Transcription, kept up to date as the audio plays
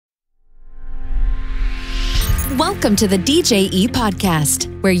Welcome to the DJE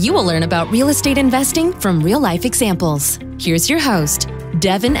podcast, where you will learn about real estate investing from real-life examples. Here's your host,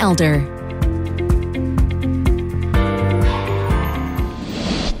 Devin Elder.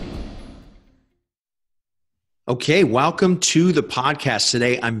 Okay, welcome to the podcast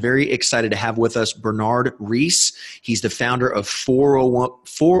today. I'm very excited to have with us Bernard Reisz. He's the founder of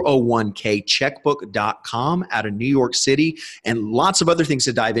 401kcheckbook.com out of New York City, and lots of other things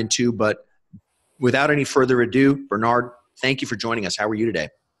to dive into. But without any further ado, Bernard, thank you for joining us. How are you today?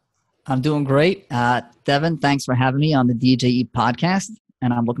 I'm doing great. Devin, thanks for having me on the DJE podcast,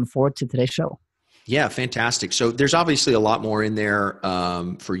 and I'm looking forward to today's show. Yeah, fantastic. So there's obviously a lot more in there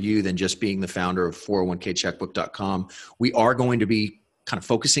for you than just being the founder of 401kcheckbook.com. We are going to be kind of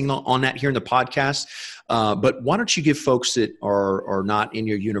focusing on that here in the podcast. But why don't you give folks that are not in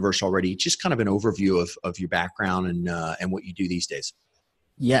your universe already just kind of an overview of your background and what you do these days?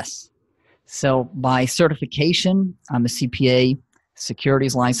 Yes. So by certification, I'm a CPA,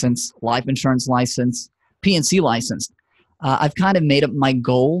 securities license, life insurance license, P&C licensed. I've kind of made it my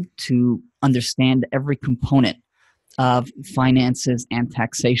goal to understand every component of finances and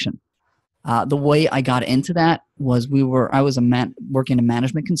taxation. The way I got into that was I was working in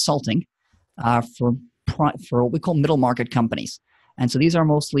management consulting for what we call middle market companies. And so these are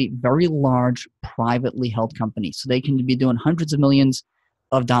mostly very large privately held companies. So they can be doing hundreds of millions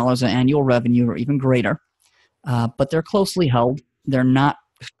of dollars in annual revenue or even greater, but they're closely held. They're not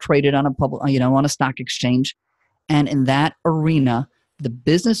traded on on a stock exchange. And in that arena, the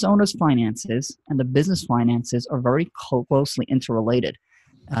business owner's finances and the business finances are very closely interrelated.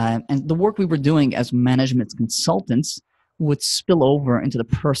 And the work we were doing as management consultants would spill over into the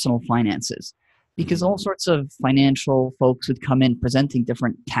personal finances, because all sorts of financial folks would come in presenting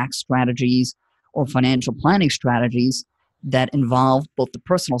different tax strategies or financial planning strategies that involve both the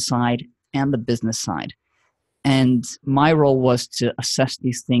personal side and the business side. And my role was to assess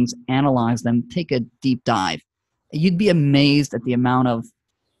these things, analyze them, take a deep dive. You'd be amazed at the amount of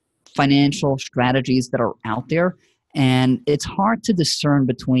financial strategies that are out there. And it's hard to discern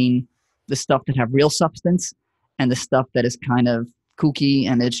between the stuff that have real substance and the stuff that is kind of kooky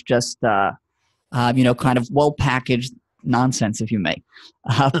and it's just, kind of well-packaged nonsense, if you may.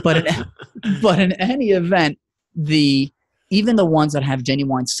 But in any event, even the ones that have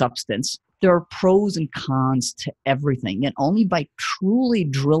genuine substance, there are pros and cons to everything. And only by truly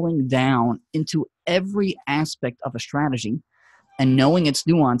drilling down into every aspect of a strategy and knowing its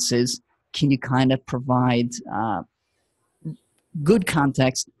nuances can you kind of provide good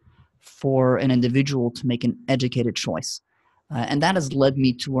context for an individual to make an educated choice. And that has led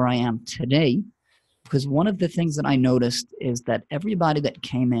me to where I am today, because one of the things that I noticed is that everybody that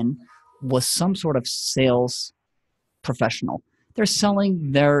came in was some sort of sales professional. They're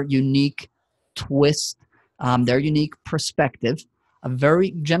selling their unique twist, their unique perspective,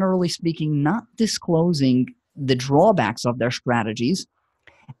 very generally speaking, not disclosing the drawbacks of their strategies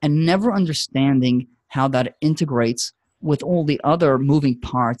and never understanding how that integrates with all the other moving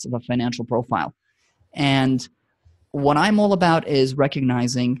parts of a financial profile. And what I'm all about is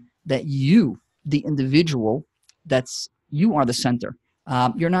recognizing that you, the individual, you are the center.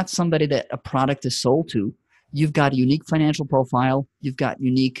 You're not somebody that a product is sold to. You've got a unique financial profile. You've got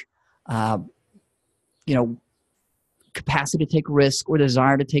unique, capacity to take risk or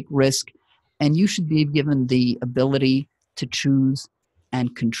desire to take risk. And you should be given the ability to choose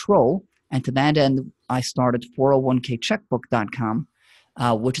and control. And to that end, I started 401kcheckbook.com,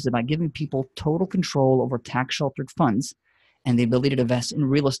 which is about giving people total control over tax-sheltered funds and the ability to invest in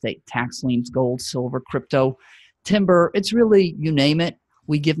real estate, tax liens, gold, silver, crypto, timber. It's really, you name it,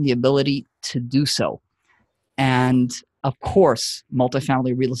 we give them the ability to do so. And of course,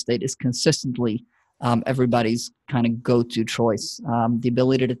 multifamily real estate is consistently everybody's kind of go-to choice. The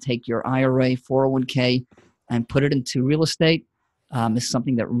ability to take your IRA, 401k, and put it into real estate is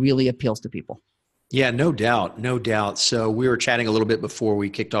something that really appeals to people. Yeah, no doubt. No doubt. So we were chatting a little bit before we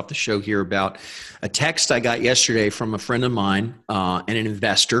kicked off the show here about a text I got yesterday from a friend of mine and an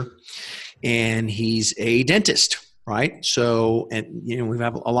investor, and he's a dentist, right? So, and we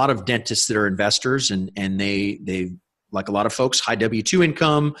have a lot of dentists that are investors and they like a lot of folks, high W-2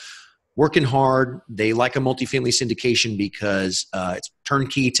 income, working hard. They like a multifamily syndication because it's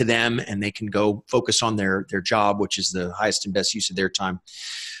turnkey to them and they can go focus on their job, which is the highest and best use of their time.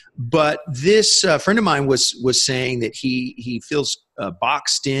 But this friend of mine was saying that he feels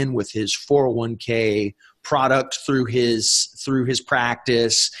boxed in with his 401k product through his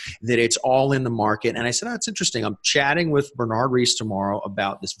practice, that it's all in the market. And I said, that's interesting. I'm chatting with Bernard Reisz tomorrow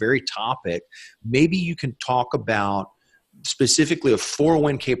about this very topic. Maybe you can talk about specifically a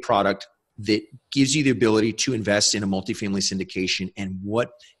 401k product that gives you the ability to invest in a multifamily syndication, and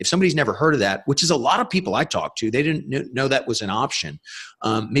what, if somebody's never heard of that, which is a lot of people I talk to, they didn't know that was an option.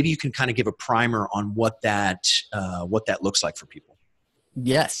 Maybe you can kind of give a primer on what that looks like for people.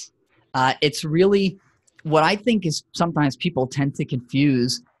 Yes. It's really what I think is sometimes people tend to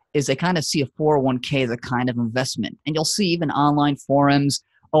confuse is they kind of see a 401k as a kind of investment. And you'll see even online forums,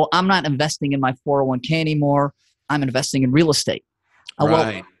 oh, I'm not investing in my 401k anymore. I'm investing in real estate. Right.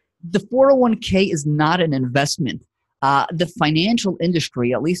 Well, the 401k is not an investment. The financial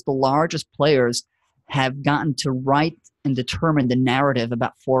industry, at least the largest players, have gotten to write and determine the narrative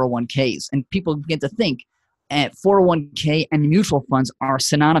about 401ks. And people begin to think 401k and mutual funds are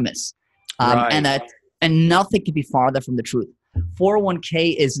synonymous. Right. And nothing could be farther from the truth.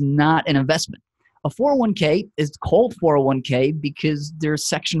 401k is not an investment. A 401k is called 401k because there's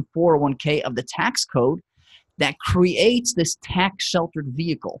section 401k of the tax code that creates this tax-sheltered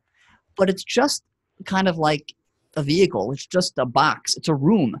vehicle. But it's just kind of like a vehicle. It's just a box. It's a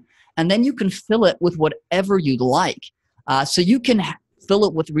room. And then you can fill it with whatever you'd like. So you can fill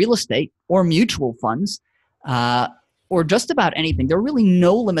it with real estate or mutual funds or just about anything. There are really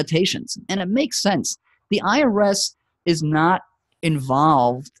no limitations. And it makes sense. The IRS is not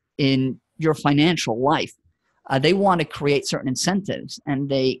involved in your financial life. They want to create certain incentives.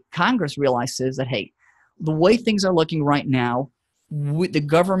 And Congress realizes that, hey, the way things are looking right now, the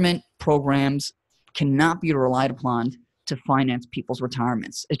government programs cannot be relied upon to finance people's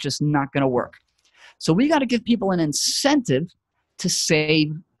retirements. It's just not going to work. So we got to give people an incentive to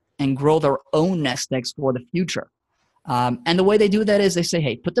save and grow their own nest eggs for the future. And the way they do that is they say,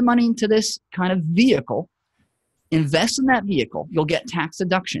 hey, put the money into this kind of vehicle, invest in that vehicle. You'll get tax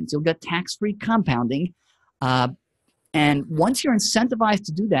deductions. You'll get tax-free compounding. And once you're incentivized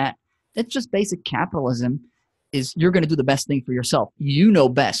to do that, that's just basic capitalism. Is you're going to do the best thing for yourself. You know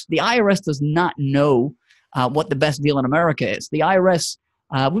best. The IRS does not know what the best deal in America is. The IRS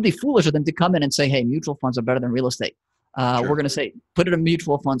would be foolish of them to come in and say, hey, mutual funds are better than real estate. Sure. We're going to say, put it in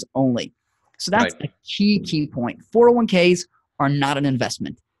mutual funds only. So that's a key point. 401ks are not an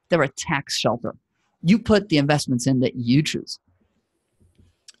investment. They're a tax shelter. You put the investments in that you choose.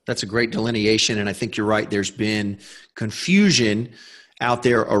 That's a great delineation. And I think you're right. There's been confusion out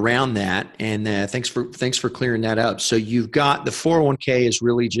there around that. And thanks for clearing that up. So you've got the 401k is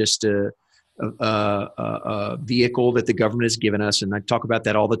really just a vehicle that the government has given us. And I talk about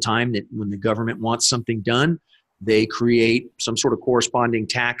that all the time, that when the government wants something done, they create some sort of corresponding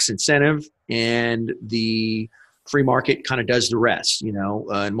tax incentive, and the free market kind of does the rest. In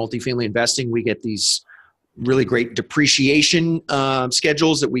multifamily investing, we get these really great depreciation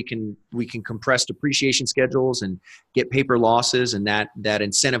schedules that we can compress depreciation schedules and get paper losses, and that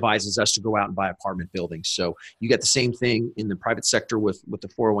incentivizes us to go out and buy apartment buildings. So you get the same thing in the private sector with the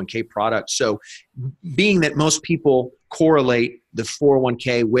 401k product. So being that most people correlate the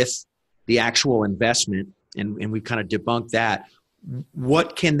 401k with the actual investment, and we've kind of debunked that,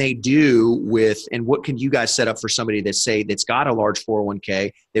 what can they do with, and what can you guys set up for somebody that's got a large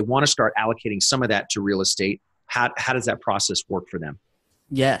 401k, they want to start allocating some of that to real estate? How does that process work for them?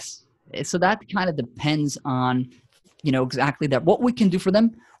 Yes. So that kind of depends on, exactly that. What we can do for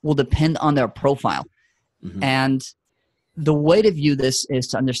them will depend on their profile. Mm-hmm. And the way to view this is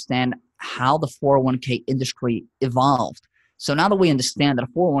to understand how the 401k industry evolved. So now that we understand that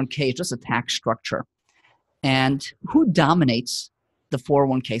a 401k is just a tax structure, and who dominates the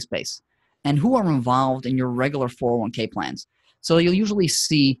 401k space and who are involved in your regular 401k plans. So you'll usually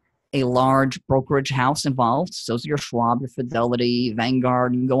see a large brokerage house involved. So your Schwab, your Fidelity,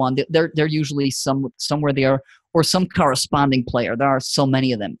 Vanguard, and go on. They're usually somewhere there, or some corresponding player. There are so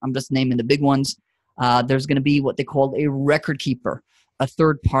many of them. I'm just naming the big ones. There's going to be what they call a record keeper, a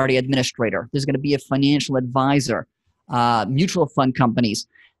third-party administrator. There's going to be a financial advisor, mutual fund companies.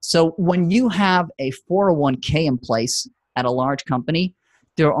 So when you have a 401k in place at a large company,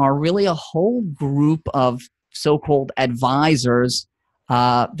 there are really a whole group of so-called advisors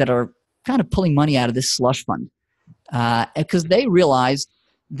that are kind of pulling money out of this slush fund because they realize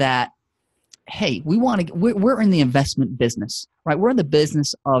that, hey, we're in the investment business, right? We're in the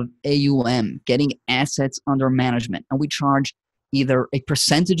business of AUM, getting assets under management, and we charge either a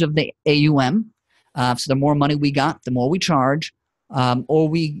percentage of the AUM. So the more money we got, the more we charge. Or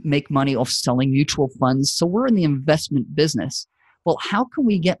we make money off selling mutual funds. So we're in the investment business. Well, how can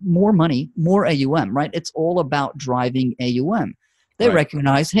we get more money, more AUM, right? It's all about driving AUM. They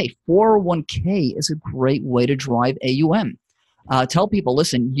recognize, hey, 401k is a great way to drive AUM. Tell people,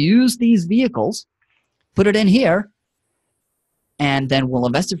 listen, use these vehicles, put it in here, and then we'll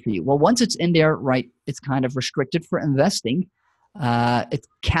invest it for you. Well, once it's in there, right, it's kind of restricted for investing. It's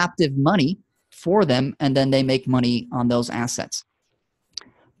captive money for them, and then they make money on those assets.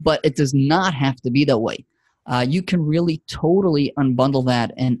 But it does not have to be that way. You can really totally unbundle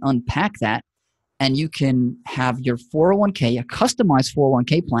that and unpack that, and you can have your 401k, a customized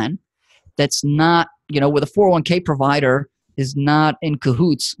 401k plan that's not, with a 401k provider is not in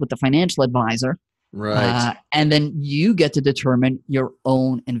cahoots with the financial advisor. Right. And then you get to determine your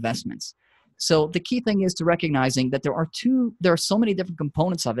own investments. So the key thing is to recognizing that there are so many different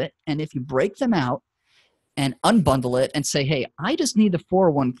components of it. And if you break them out and unbundle it and say, hey, I just need the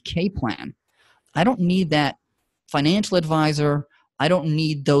 401k plan. I don't need that financial advisor. I don't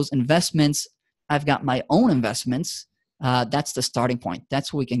need those investments. I've got my own investments. That's the starting point.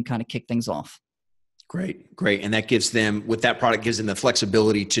 That's where we can kind of kick things off. Great. And that gives them, with that product, gives them the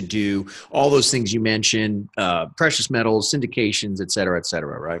flexibility to do all those things you mentioned, precious metals, syndications, et cetera,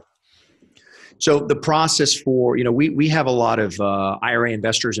 right? So the process for, we have a lot of IRA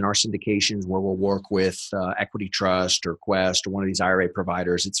investors in our syndications where we'll work with Equity Trust or Quest or one of these IRA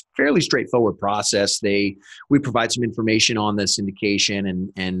providers. It's a fairly straightforward process. We provide some information on the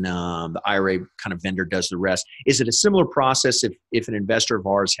syndication and the IRA kind of vendor does the rest. Is it a similar process if an investor of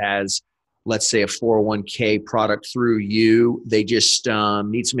ours has, let's say, a 401k product through you, they just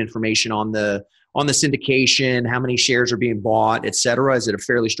need some information on the syndication, how many shares are being bought, et cetera? Is it a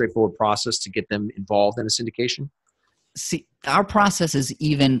fairly straightforward process to get them involved in a syndication? See, our process is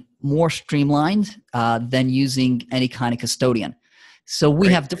even more streamlined than using any kind of custodian. So we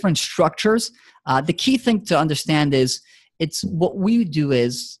have different structures. The key thing to understand is what we do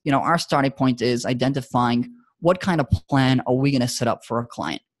is, our starting point is identifying what kind of plan are we going to set up for a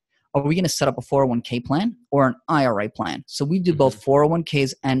client. Are we going to set up a 401k plan or an IRA plan? So we do both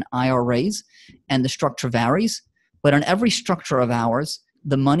 401ks and IRAs, and the structure varies. But on every structure of ours,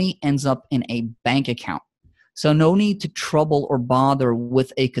 the money ends up in a bank account. So no need to trouble or bother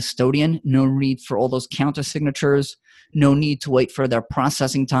with a custodian. No need for all those counter signatures. No need to wait for their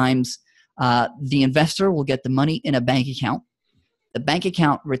processing times. The investor will get the money in a bank account. The bank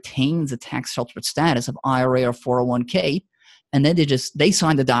account retains the tax sheltered status of IRA or 401k. And then they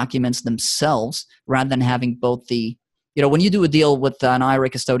sign the documents themselves rather than having both when you do a deal with an IRA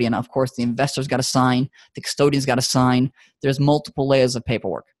custodian, of course, the investor's got to sign, the custodian's got to sign. There's multiple layers of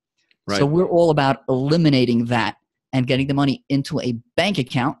paperwork. Right. So we're all about eliminating that and getting the money into a bank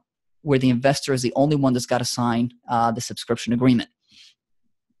account where the investor is the only one that's got to sign the subscription agreement.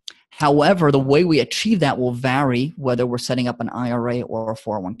 However, the way we achieve that will vary whether we're setting up an IRA or a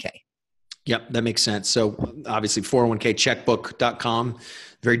 401k. Yep, that makes sense. So obviously 401kcheckbook.com,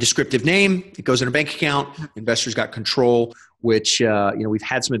 very descriptive name. It goes in a bank account. Investors got control, which, we've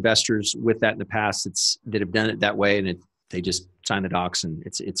had some investors with that in the past that have done it that way, and they just sign the docs, and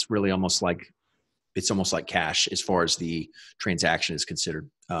it's really almost like cash as far as the transaction is considered,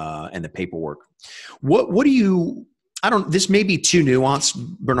 and the paperwork. What do you, this may be too nuanced,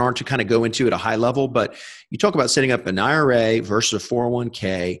 Bernard, to kind of go into at a high level, but you talk about setting up an IRA versus a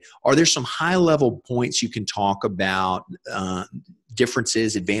 401k. Are there some high level points you can talk about,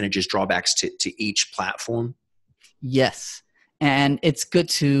 differences, advantages, drawbacks to each platform? Yes. And it's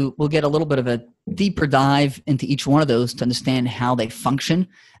good we'll get a little bit of a deeper dive into each one of those to understand how they function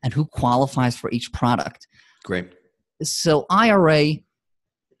and who qualifies for each product. Great. So IRA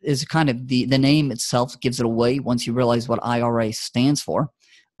is kind of the name itself gives it away once you realize what IRA stands for.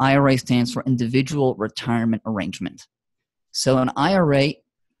 IRA stands for Individual Retirement Arrangement. So an IRA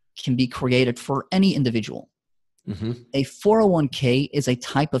can be created for any individual. Mm-hmm. A 401k is a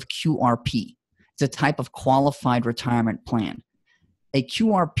type of QRP. It's a type of qualified retirement plan. A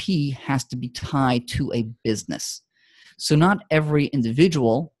QRP has to be tied to a business. So not every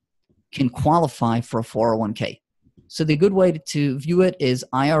individual can qualify for a 401k. So the good way to view it is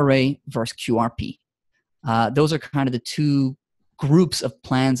IRA versus QRP. Those are kind of the two groups of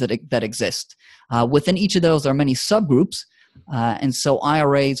plans that exist. Within each of those, there are many subgroups. And so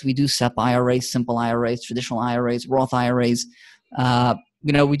IRAs, we do SEP IRAs, simple IRAs, traditional IRAs, Roth IRAs.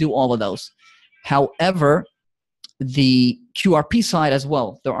 We do all of those. However, the QRP side as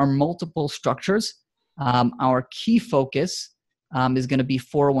well, there are multiple structures. Our key focus is going to be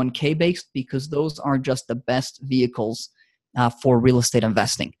 401k based because those are just the best vehicles for real estate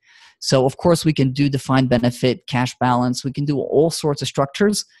investing. So, of course, we can do defined benefit, cash balance. We can do all sorts of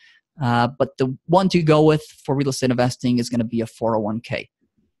structures. But the one to go with for real estate investing is going to be a 401k.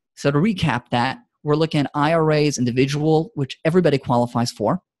 So to recap that, we're looking at IRAs, individual, which everybody qualifies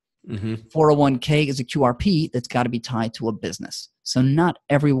for. Mm-hmm. 401k is a QRP that's got to be tied to a business. So not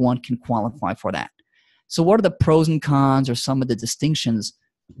everyone can qualify for that. So what are the pros and cons or some of the distinctions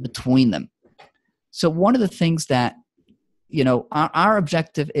between them? So one of the things that, our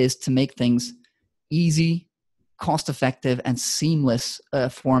objective is to make things easy, cost-effective, and seamless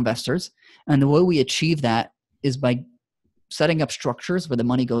for investors. And the way we achieve that is by setting up structures where the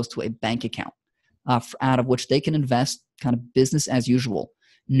money goes to a bank account out of which they can invest kind of business as usual.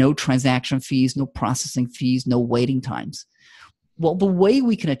 No transaction fees, no processing fees, no waiting times. Well, the way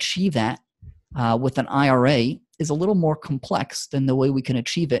we can achieve that with an IRA is a little more complex than the way we can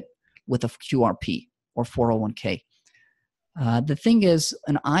achieve it with a QRP or 401k. The thing is,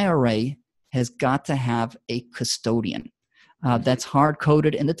 an IRA has got to have a custodian. That's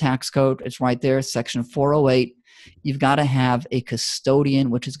hard-coded in the tax code. It's right there, Section 408. You've got to have a custodian,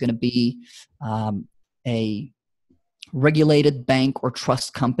 which is going to be a regulated bank or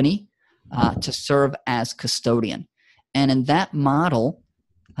trust company to serve as custodian. And in that model,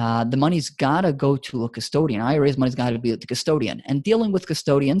 the money's got to go to a custodian. IRA's money's got to be with the custodian. And dealing with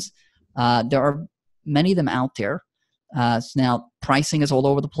custodians, there are many of them out there. So now pricing is all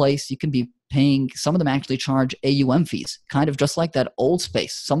over the place. You can be paying, some of them actually charge AUM fees, kind of just like that old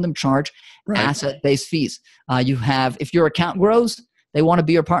space. Some of them charge asset-based fees. You have, if your account grows, they want to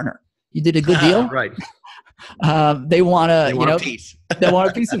be your partner. You did a good deal. Right. They want to, a piece. They want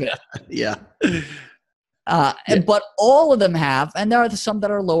a piece of it. Yeah. But all of them have, and there are some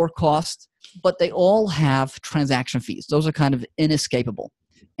that are lower cost, but they all have transaction fees. Those are kind of inescapable,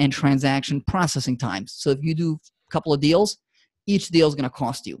 and transaction processing times. So if you do a couple of deals, each deal is going to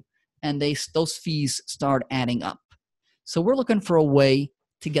cost you, and those fees start adding up. So we're looking for a way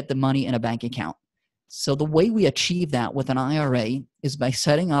to get the money in a bank account. So the way we achieve that with an IRA is by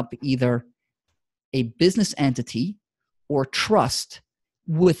setting up either a business entity or trust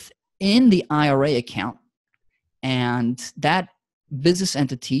within the IRA account, and that business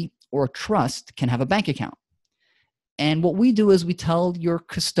entity or trust can have a bank account. And what we do is we tell your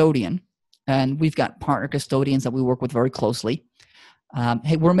custodian, and we've got partner custodians that we work with very closely,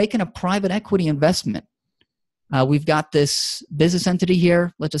 hey, we're making a private equity investment. We've got this business entity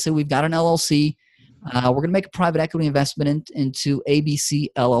here. Let's just say we've got an LLC. We're going to make a private equity investment into ABC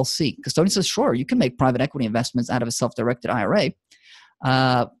LLC. Custodian says, sure, you can make private equity investments out of a self-directed IRA.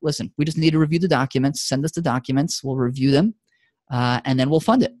 Listen, we just need to review the documents. Send us the documents. We'll review them, and then we'll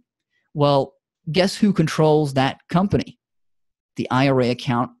fund it. Well, guess who controls that company? The IRA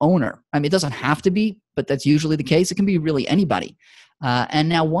account owner. I mean, it doesn't have to be, but that's usually the case. It can be really anybody. And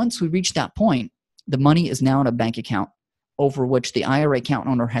now once we reach that point, the money is now in a bank account over which the IRA account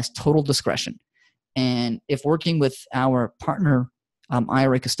owner has total discretion. And if working with our partner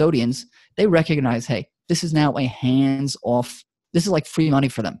IRA custodians, they recognize, hey, this is now a hands-off. This is like free money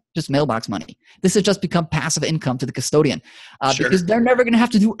for them, just mailbox money. This has just become passive income to the custodian because they're never going to have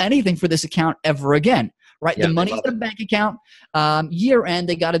to do anything for this account ever again, right? The money's in a bank account. Year end,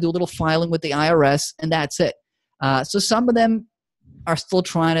 they got to do a little filing with the IRS, and that's it. So some of them are still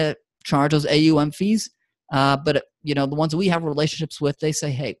trying to charge those AUM fees, but the ones that we have relationships with, they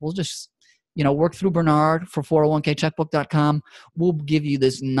say, hey, we'll just work through Bernard for 401kcheckbook.com. We'll give you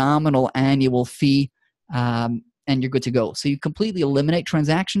this nominal annual fee, and you're good to go. So you completely eliminate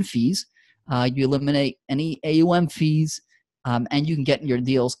transaction fees. You eliminate any AUM fees, and you can get in your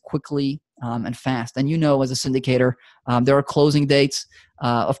deals quickly and fast. And as a syndicator, there are closing dates.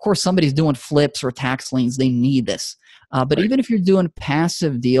 Of course, somebody's doing flips or tax liens. They need this. But even if you're doing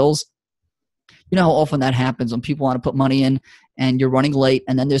passive deals, you know how often that happens when people want to put money in and you're running late,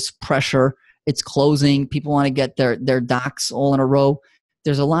 and then there's pressure. It's closing. People want to get their docs all in a row.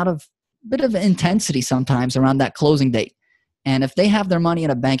 There's a bit of intensity sometimes around that closing date. And if they have their money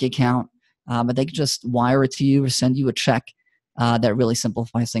in a bank account, but they can just wire it to you or send you a check, that really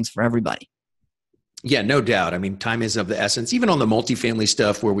simplifies things for everybody. Yeah, no doubt. I mean, time is of the essence. Even on the multifamily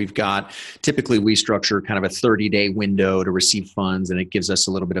stuff where typically we structure kind of a 30-day window to receive funds, and it gives us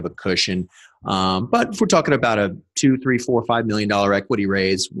a little bit of a cushion. But if we're talking about a $2, $3, $4, $5 million equity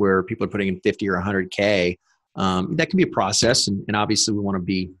raise where people are putting in 50 or 100K, that can be a process. And obviously we want to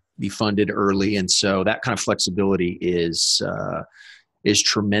be funded early. And so that kind of flexibility is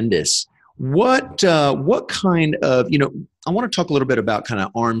tremendous. What kind of, I want to talk a little bit about kind of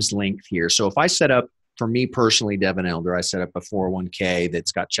arm's length here. So if I set up, for me personally, Devin Elder, I set up a 401k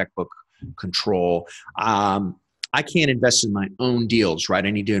that's got checkbook control. I can't invest in my own deals, right?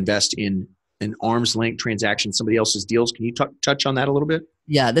 I need to invest in an arm's length transaction, somebody else's deals. Can you touch on that a little bit?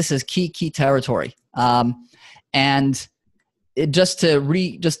 Yeah, this is key territory. And just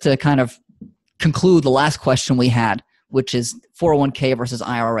to kind of conclude the last question we had, which is 401k versus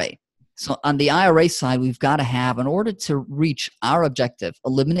IRA. So on the IRA side, we've got to have, in order to reach our objective,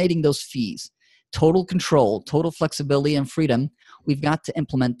 eliminating those fees, total control, total flexibility and freedom, we've got to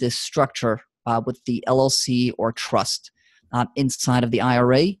implement this structure with the LLC or trust inside of the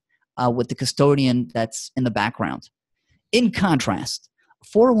IRA. with the custodian that's in the background. In contrast,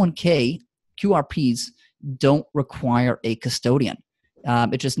 401k QRPs don't require a custodian.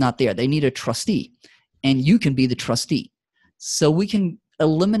 It's just not there. They need a trustee, and you can be the trustee. So we can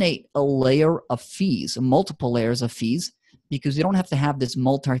eliminate a layer of fees, multiple layers of fees, because you don't have to have this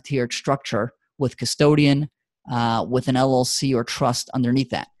multi-tiered structure with custodian, with an LLC or trust underneath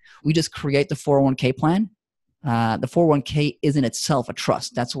that. We just create the 401k plan. The 401k isn't itself a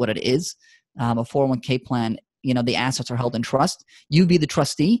trust. That's what it is. A 401k plan, the assets are held in trust. You be the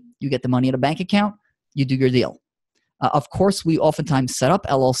trustee. You get the money in a bank account. You do your deal. Of course, we oftentimes set up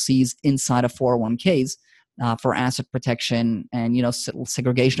LLCs inside of 401ks for asset protection and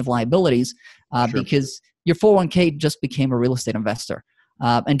segregation of liabilities because your 401k just became a real estate investor.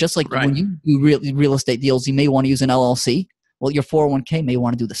 And just like when you do real estate deals, you may want to use an LLC. Well, your 401k may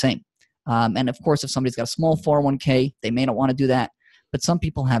want to do the same. And of course, if somebody's got a small 401k, they may not want to do that. But some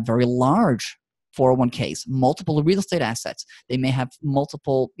people have very large 401ks, multiple real estate assets. They may have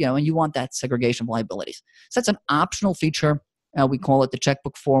multiple, and you want that segregation of liabilities. So that's an optional feature. We call it the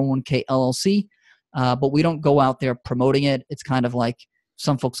Checkbook 401k LLC, but we don't go out there promoting it. It's kind of like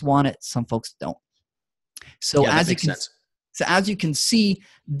some folks want it, some folks don't. So that makes sense. So as you can see,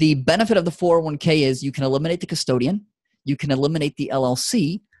 the benefit of the 401k is you can eliminate the custodian, you can eliminate the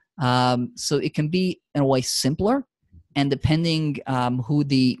LLC, so it can be in a way simpler. And depending where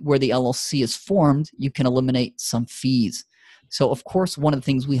the LLC is formed, you can eliminate some fees. So of course, one of the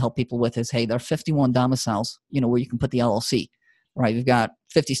things we help people with is, hey, there are 51 domiciles, where you can put the LLC. Right? We've got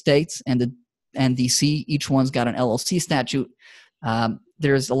 50 states and DC. Each one's got an LLC statute.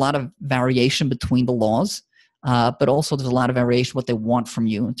 There's a lot of variation between the laws, but also there's a lot of variation what they want from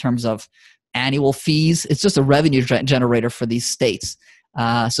you in terms of annual fees. It's just a revenue generator for these states.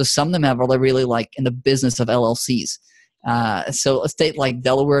 So some of them are really like in the business of LLCs. So a state like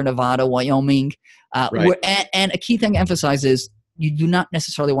Delaware, Nevada, Wyoming, and a key thing to emphasize is you do not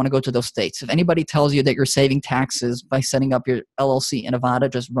necessarily want to go to those states. If anybody tells you that you're saving taxes by setting up your LLC in Nevada,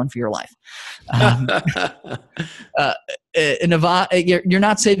 just run for your life. In Nevada, you're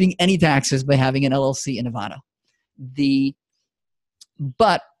not saving any taxes by having an LLC in Nevada.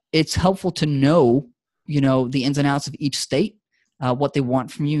 But it's helpful to know, the ins and outs of each state, what they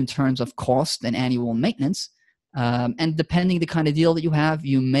want from you in terms of cost and annual maintenance. And depending the kind of deal that you have,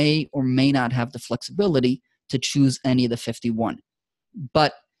 you may or may not have the flexibility to choose any of the 51.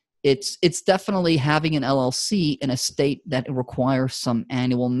 But it's definitely having an LLC in a state that requires some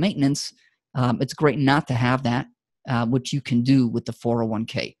annual maintenance. It's great not to have that, which you can do with the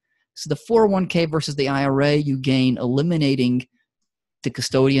 401k. So the 401k versus the IRA, you gain eliminating the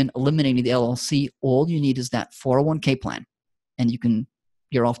custodian, eliminating the LLC. All you need is that 401k plan, and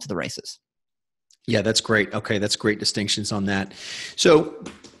you're off to the races. Yeah, that's great. Okay, that's great distinctions on that. So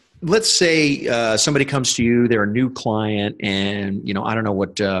let's say somebody comes to you, they're a new client, and I don't know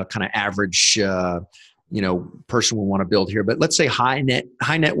what kind of average person will want to build here, but let's say high net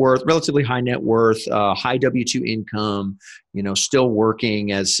worth, relatively high net worth, high W-2 income, still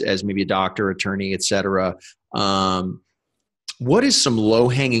working as maybe a doctor, attorney, et cetera. What is some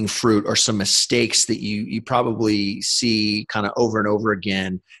low-hanging fruit or some mistakes that you probably see kind of over and over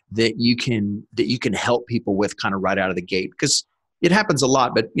again that you can help people with kind of right out of the gate? Because it happens a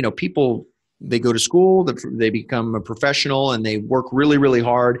lot, but people, they go to school, they become a professional, and they work really, really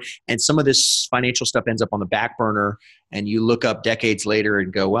hard. And some of this financial stuff ends up on the back burner, and you look up decades later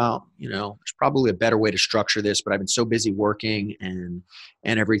and go, well, there's probably a better way to structure this, but I've been so busy working and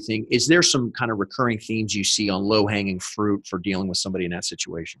everything. Is there some kind of recurring themes you see on low-hanging fruit for dealing with somebody in that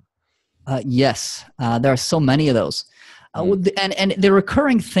situation? Yes, there are so many of those. And the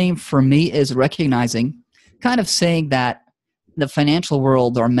recurring theme for me is recognizing, kind of saying that in the financial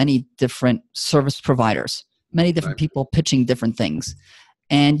world, there are many different service providers, many different people pitching different things.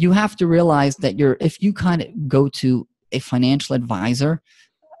 And you have to realize that if you kind of go to a financial advisor,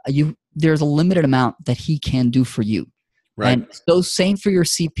 there's a limited amount that he can do for you. Right. And so same for your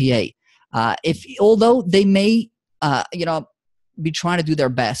CPA. Although they may, be trying to do their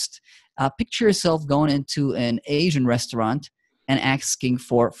best, picture yourself going into an Asian restaurant and asking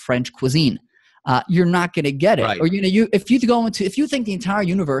for French cuisine. You're not going to get it. Right. Or if you think the entire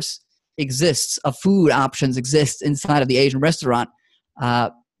universe exists of food options exist inside of the Asian restaurant,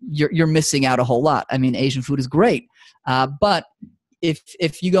 you're missing out a whole lot. I mean, Asian food is great, but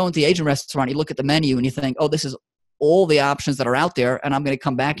if you go into the Asian restaurant, you look at the menu and you think, oh, this is all the options that are out there, and I'm going to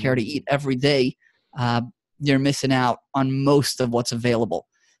come back here to eat every day, you're missing out on most of what's available.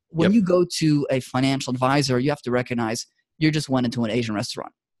 When you go to a financial advisor, you have to recognize you just went into an Asian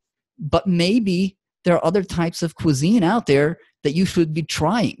restaurant. But maybe there are other types of cuisine out there that you should be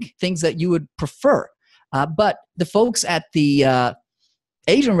trying, things that you would prefer. But the folks at the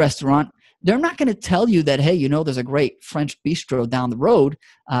Asian restaurant, they're not going to tell you that, hey, there's a great French bistro down the road,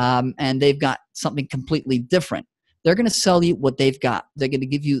 and they've got something completely different. They're going to sell you what they've got. They're going to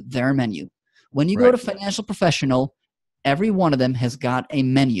give you their menu. When you go to financial professional, every one of them has got a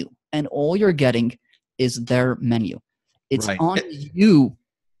menu, and all you're getting is their menu. It's on you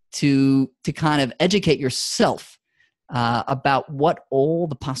to kind of educate yourself about what all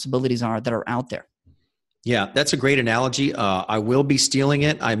the possibilities are that are out there. Yeah, that's a great analogy. I will be stealing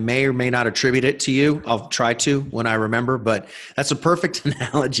it. I may or may not attribute it to you. I'll try to when I remember, but that's a perfect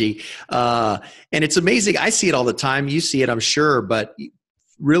analogy. And it's amazing. I see it all the time. You see it, I'm sure, but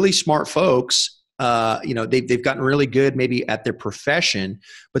really smart folks, they've gotten really good maybe at their profession,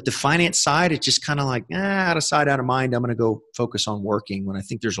 but the finance side, it's just kind of like, out of sight, out of mind. I'm going to go focus on working, when I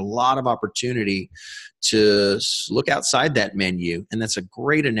think there's a lot of opportunity to look outside that menu. And that's a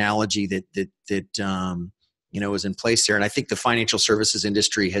great analogy that is in place there. And I think the financial services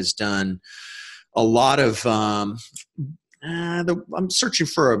industry has done a lot of, I'm searching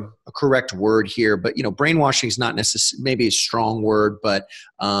for a correct word here, but brainwashing is not necessarily maybe a strong word, but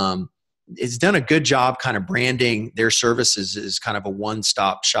it's done a good job kind of branding their services as kind of a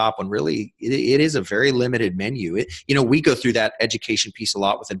one-stop shop, when really it is a very limited menu. We go through that education piece a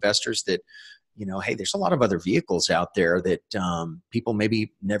lot with investors that, hey, there's a lot of other vehicles out there that people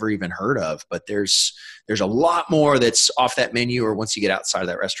maybe never even heard of, but there's a lot more that's off that menu, or once you get outside of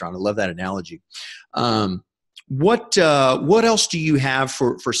that restaurant. I love that analogy. What else do you have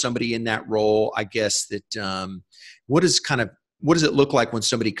for somebody in that role? I guess that what does it look like when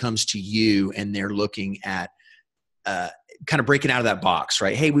somebody comes to you and they're looking at kind of breaking out of that box,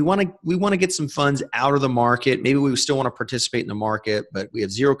 right? Hey, we want to get some funds out of the market. Maybe we still want to participate in the market, but we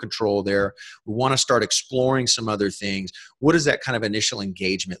have zero control there. We want to start exploring some other things. What does that kind of initial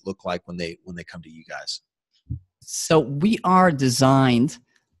engagement look like when they come to you guys? So we are designed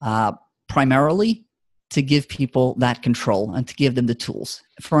primarily to give people that control and to give them the tools.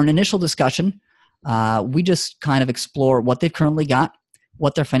 For an initial discussion, we just kind of explore what they've currently got,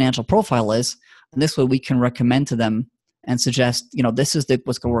 what their financial profile is, and this way we can recommend to them and suggest, this is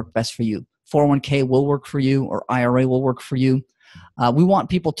what's going to work best for you. 401k will work for you, or IRA will work for you. We want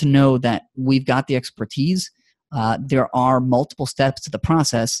people to know that we've got the expertise. There are multiple steps to the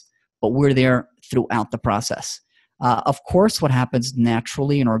process, but we're there throughout the process. Of course, what happens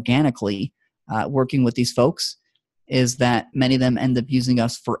naturally and organically working with these folks is that many of them end up using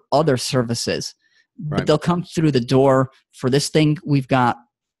us for other services. Right. But they'll come through the door for this thing. We've got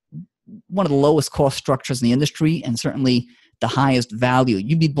one of the lowest cost structures in the industry, and certainly the highest value.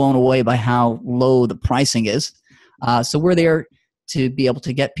 You'd be blown away by how low the pricing is. So we're there to be able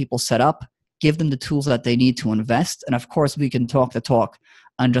to get people set up, give them the tools that they need to invest. And of course, we can talk the talk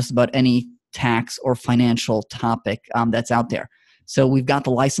on just about any tax or financial topic that's out there. So we've got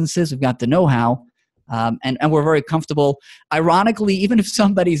the licenses, we've got the know-how, and we're very comfortable. Ironically, even if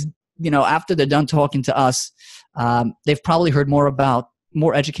somebody's, after they're done talking to us, they've probably heard more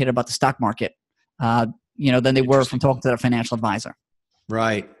educated about the stock market, than they were from talking to their financial advisor.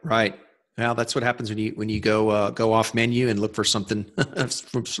 Right. Well, that's what happens when you go off menu and look for something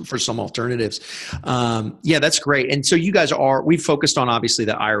for some alternatives. Yeah, that's great. And so you guys we've focused on obviously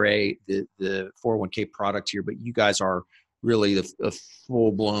the IRA, the 401k product here, but you guys are really a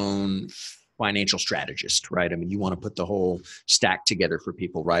full-blown financial strategist, right? I mean, you want to put the whole stack together for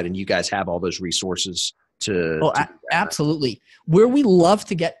people, right? And you guys have all those resources to absolutely. Where we love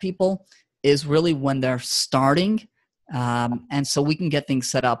to get people is really when they're starting, and so we can get things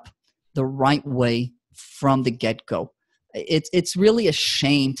set up the right way from the get-go. It's really a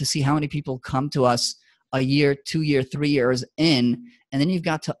shame to see how many people come to us a year, 2 year, 3 years in, and then you've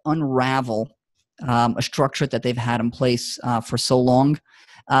got to unravel a structure that they've had in place for so long.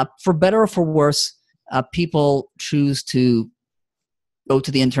 For better or for worse, people choose to go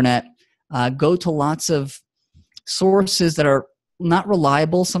to the internet, go to lots of sources that are not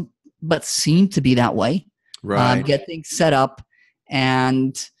reliable, but seem to be that way. Right. Get things set up,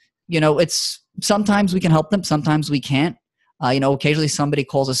 and it's sometimes we can help them, sometimes we can't. Occasionally somebody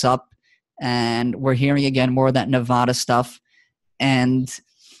calls us up, and we're hearing again more of that Nevada stuff, and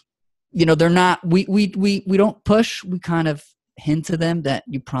they're not. We don't push. We kind of hint to them that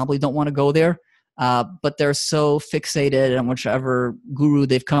you probably don't want to go there, but they're so fixated on whichever guru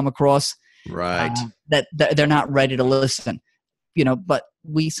they've come across, right, that they're not ready to listen. But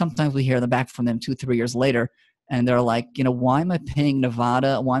sometimes we hear them back from them 2-3 years later, and they're like, why am I paying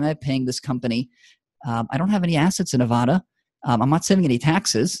Nevada? Why am I paying this company? I don't have any assets in Nevada. I'm not saving any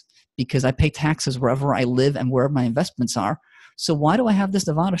taxes because I pay taxes wherever I live and wherever my investments are. So why do I have this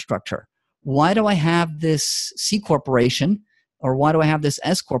Nevada structure? Why do I have this C corporation, or why do I have this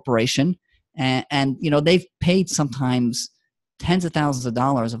S corporation? And they've paid sometimes tens of thousands of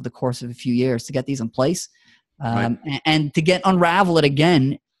dollars over the course of a few years to get these in place. Right. And to unravel it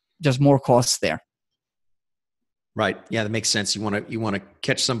again, there's more costs there. Right. Yeah, that makes sense. You want to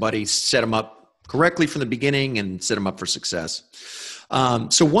catch somebody, set them up correctly from the beginning, and set them up for success.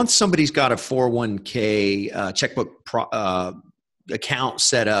 So once somebody's got a 401k checkbook account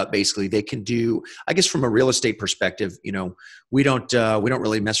set up, basically they can do, I guess, from a real estate perspective, we don't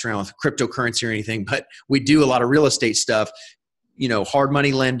really mess around with cryptocurrency or anything, but we do a lot of real estate stuff. Hard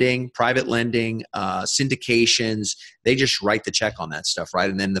money lending, private lending, syndications, they just write the check on that stuff, right?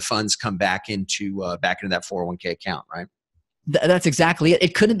 And then the funds come back into that 401k account, right? That's exactly it.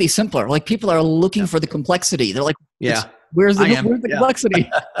 It couldn't be simpler. Like, people are looking for the complexity. They're like, yeah, where's the complexity?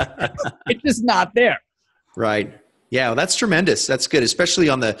 It's just not there. Right. Yeah, well, that's tremendous. That's good, especially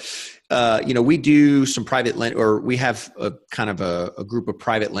on the, we do some private or we have a kind of a group of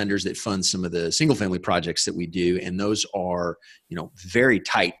private lenders that fund some of the single family projects that we do, and those are, very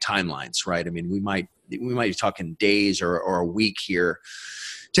tight timelines, right? I mean, we might be talking days or a week here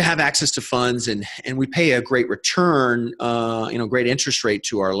to have access to funds, and we pay a great return, great interest rate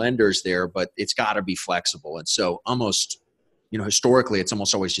to our lenders there, but it's got to be flexible, and so almost. Historically, it's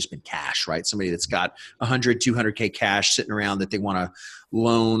almost always just been cash, right? Somebody that's got 100, 200K cash sitting around that they want to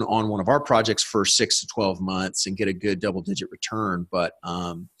loan on one of our projects for 6 to 12 months and get a good double-digit return. But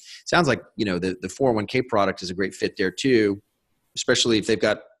sounds like, the 401k product is a great fit there too, especially if they've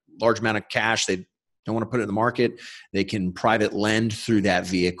got large amount of cash. They don't want to put it in the market. They can private lend through that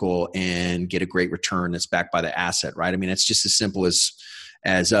vehicle and get a great return that's backed by the asset, right? I mean, it's just as simple as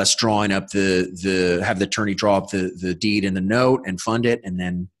us drawing up have the attorney draw up the deed and the note and fund it, and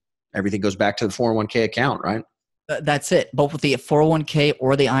then everything goes back to the 401k account, right? That's it. Both with the 401k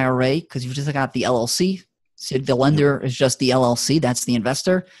or the IRA, because you've just got the LLC. So the lender is just the LLC. That's the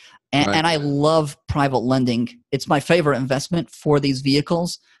investor. And I love private lending. It's my favorite investment for these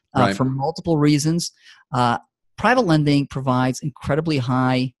vehicles for multiple reasons. Private lending provides incredibly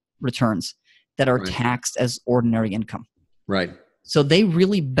high returns that are taxed as ordinary income. Right. So they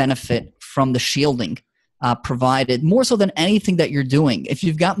really benefit from the shielding provided, more so than anything that you're doing. If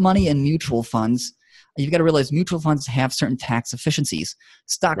you've got money in mutual funds, you've got to realize mutual funds have certain tax efficiencies.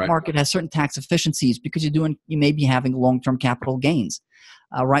 Stock market has certain tax efficiencies because you may be having long-term capital gains,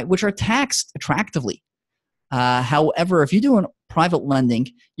 which are taxed attractively. However, if you're doing private lending,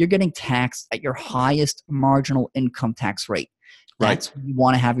 you're getting taxed at your highest marginal income tax rate. That's when you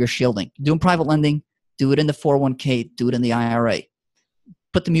want to have your shielding. Doing private lending, do it in the 401k, do it in the IRA.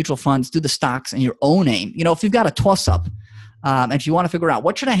 Put the mutual funds, do the stocks in your own name. If you've got a toss-up, and if you want to figure out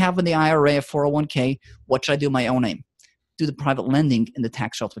what should I have in the IRA or 401k, what should I do in my own name? Do the private lending in the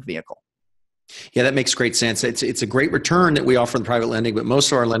tax-sheltered vehicle. Yeah, that makes great sense. It's a great return that we offer in private lending, but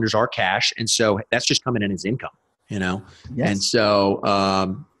most of our lenders are cash, and so that's just coming in as income, Yes. And so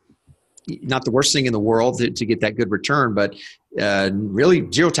not the worst thing in the world to get that good return, but really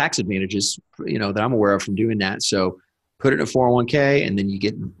zero tax advantages, that I'm aware of from doing that. So put it in a 401k, and then you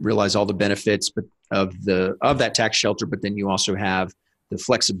realize all the benefits of that tax shelter, but then you also have the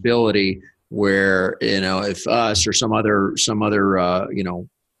flexibility where, if us or some other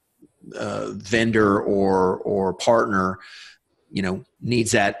vendor or partner,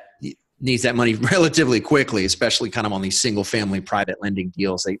 needs that money relatively quickly, especially kind of on these single family private lending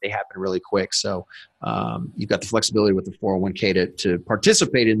deals. They happen really quick. So you've got the flexibility with the 401k to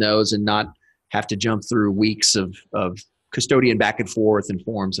participate in those and not have to jump through weeks of custodian back and forth and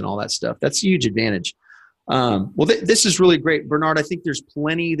forms and all that stuff. That's a huge advantage. This is really great. Bernard, I think there's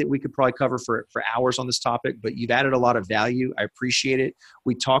plenty that we could probably cover for hours on this topic, but you've added a lot of value. I appreciate it.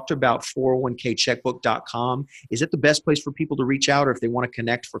 We talked about 401kcheckbook.com. Is it the best place for people to reach out, or if they want to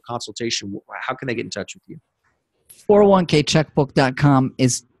connect for consultation, how can they get in touch with you? 401kcheckbook.com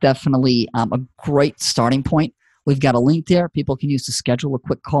is definitely a great starting point. We've got a link there people can use to schedule a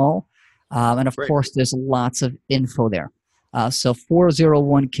quick call. And of course, there's lots of info there. So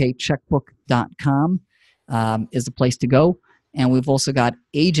 401kcheckbook.com is the place to go. And we've also got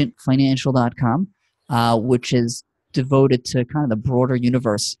agentfinancial.com, which is devoted to kind of the broader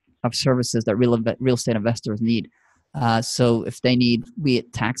universe of services that real estate investors need. So if they need, be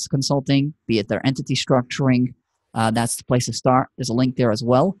it tax consulting, be it their entity structuring, that's the place to start. There's a link there as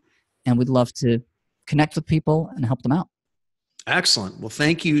well. And we'd love to connect with people and help them out. Excellent. Well,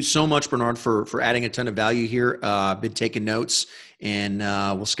 thank you so much, Bernard, for adding a ton of value here. I've been taking notes, and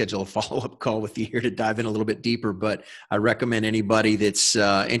we'll schedule a follow-up call with you here to dive in a little bit deeper. But I recommend anybody that's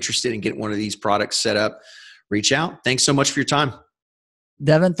interested in getting one of these products set up, reach out. Thanks so much for your time.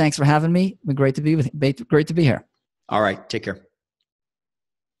 Devin, thanks for having me. Great to be here. All right. Take care.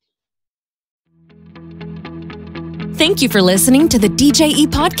 Thank you for listening to the DJE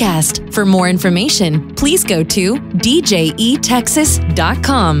podcast. For more information, please go to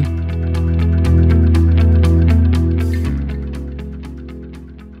djetexas.com.